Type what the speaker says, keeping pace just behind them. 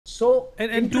So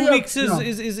and 2 weeks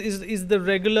is the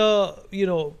regular,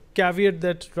 caveat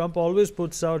that Trump always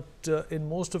puts out in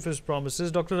most of his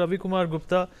promises. Dr. Ravi Kumar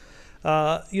Gupta,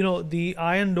 the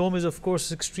Iron Dome is of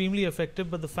course extremely effective,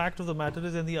 but the fact of the matter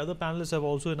is, and the other panelists have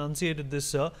also enunciated this,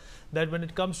 sir, that when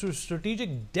it comes to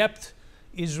strategic depth,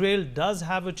 Israel does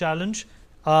have a challenge,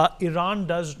 Iran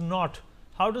does not.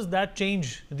 How does that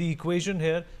change the equation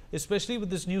here, especially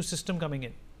with this new system coming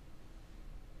in?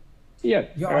 Yes.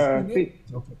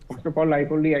 First of all, I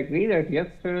fully agree that yes,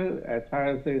 as far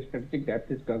as the strategic depth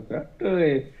is concerned,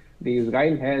 the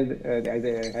Israel has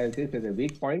this as a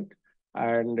weak point,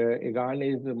 and Iran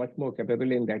is much more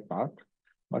capable in that part.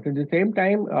 But at the same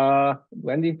time,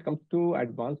 when it comes to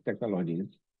advanced technologies,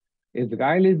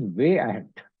 Israel is way ahead.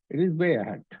 It is way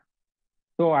ahead.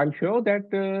 So I'm sure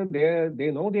that they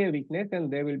know their weakness,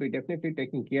 and they will be definitely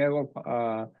taking care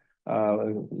of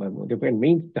different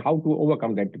means how to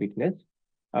overcome that weakness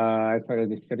as far as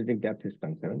the strategic depth is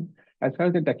concerned. As far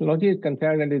as the technology is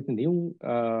concerned and this new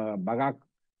Barak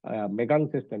Magen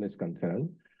system is concerned,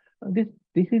 this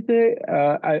is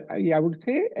I would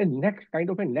say a next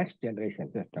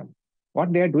generation system.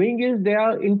 What they are doing is they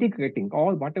are integrating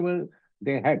all whatever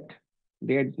they had.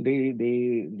 The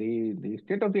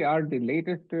state of the art, the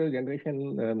latest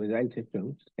generation missile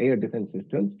systems, air defense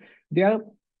systems, they are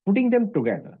putting them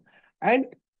together. And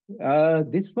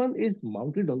this one is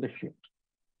mounted on the ship.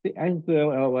 As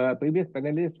our previous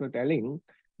panelists were telling,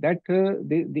 that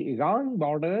the Iran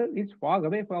border is far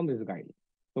away from Israel.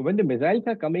 So when the missiles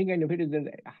are coming, and if it is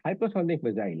a hypersonic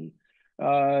missile,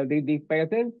 the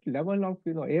present level of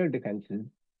air defenses,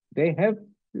 they have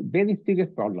very serious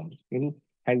problems in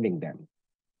handling them.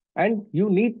 And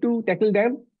you need to tackle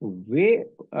them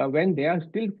when they are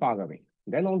still far away.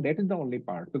 That is the only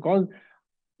part, because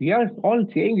we are all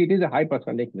saying it is a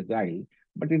hypersonic missile,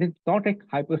 but it is not a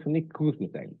hypersonic cruise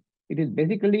missile. It is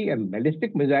basically a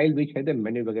ballistic missile which has a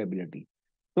maneuverability.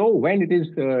 So when it is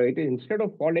instead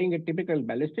of following a typical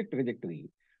ballistic trajectory,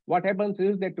 what happens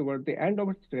is that towards the end of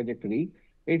its trajectory,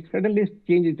 it suddenly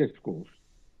changes its course.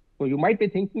 So you might be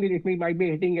thinking that it might be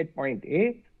hitting at point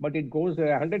A, but it goes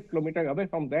 100 kilometers away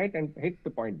from that and hits the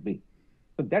point B.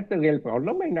 So that's the real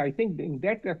problem. And I think in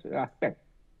that aspect,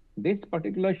 this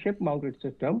particular ship-mounted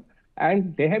system,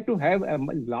 and they have to have a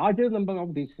larger number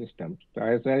of these systems,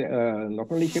 as not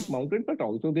only ship-mounted, but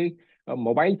also the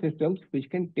mobile systems which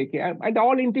can take care, and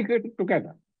all integrated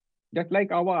together. Just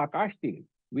like our Akash team,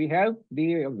 we have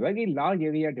the very large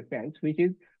area defense, which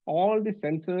is all the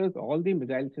sensors, all the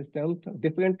missile systems,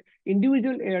 different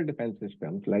individual air defense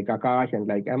systems like Akash and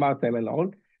like MR7 and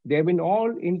all, they have been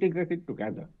all integrated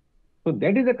together. So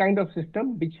that is a kind of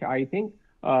system which I think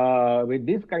with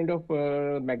this kind of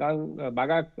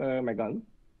Barak Magen,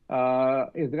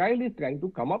 Israel is trying to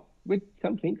come up with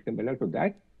something similar to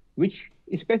that, which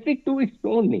is specific to its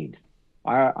own needs.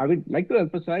 I would like to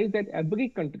emphasize that every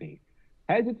country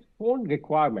has its own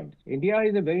requirements. India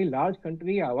is a very large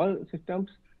country. Our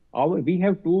systems, we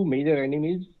have two major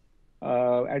enemies,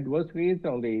 adversaries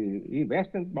on the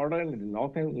western border and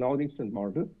the northeastern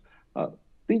border.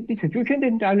 The situation is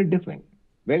entirely different.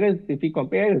 Whereas if we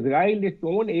compare Israel, its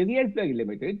own area is very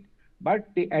limited, but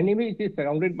the enemy is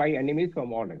surrounded by enemies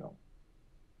from all around.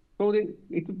 So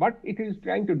what it is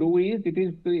trying to do is, it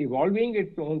is evolving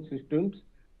its own systems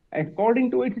according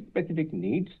to its specific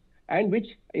needs, and which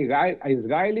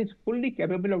Israel is fully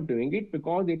capable of doing it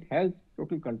because it has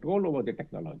total control over the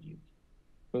technology.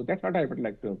 So that's what I would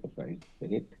like to emphasize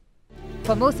in it.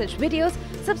 For more such videos,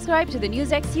 subscribe to the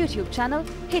NewsX YouTube channel,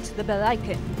 hit the bell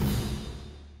icon.